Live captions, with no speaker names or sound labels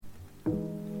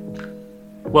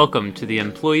Welcome to the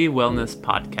Employee Wellness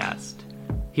Podcast.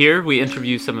 Here we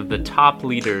interview some of the top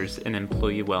leaders in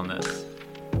employee wellness.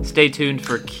 Stay tuned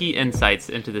for key insights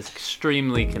into this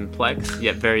extremely complex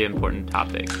yet very important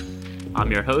topic.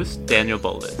 I'm your host, Daniel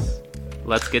Bolus.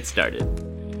 Let's get started.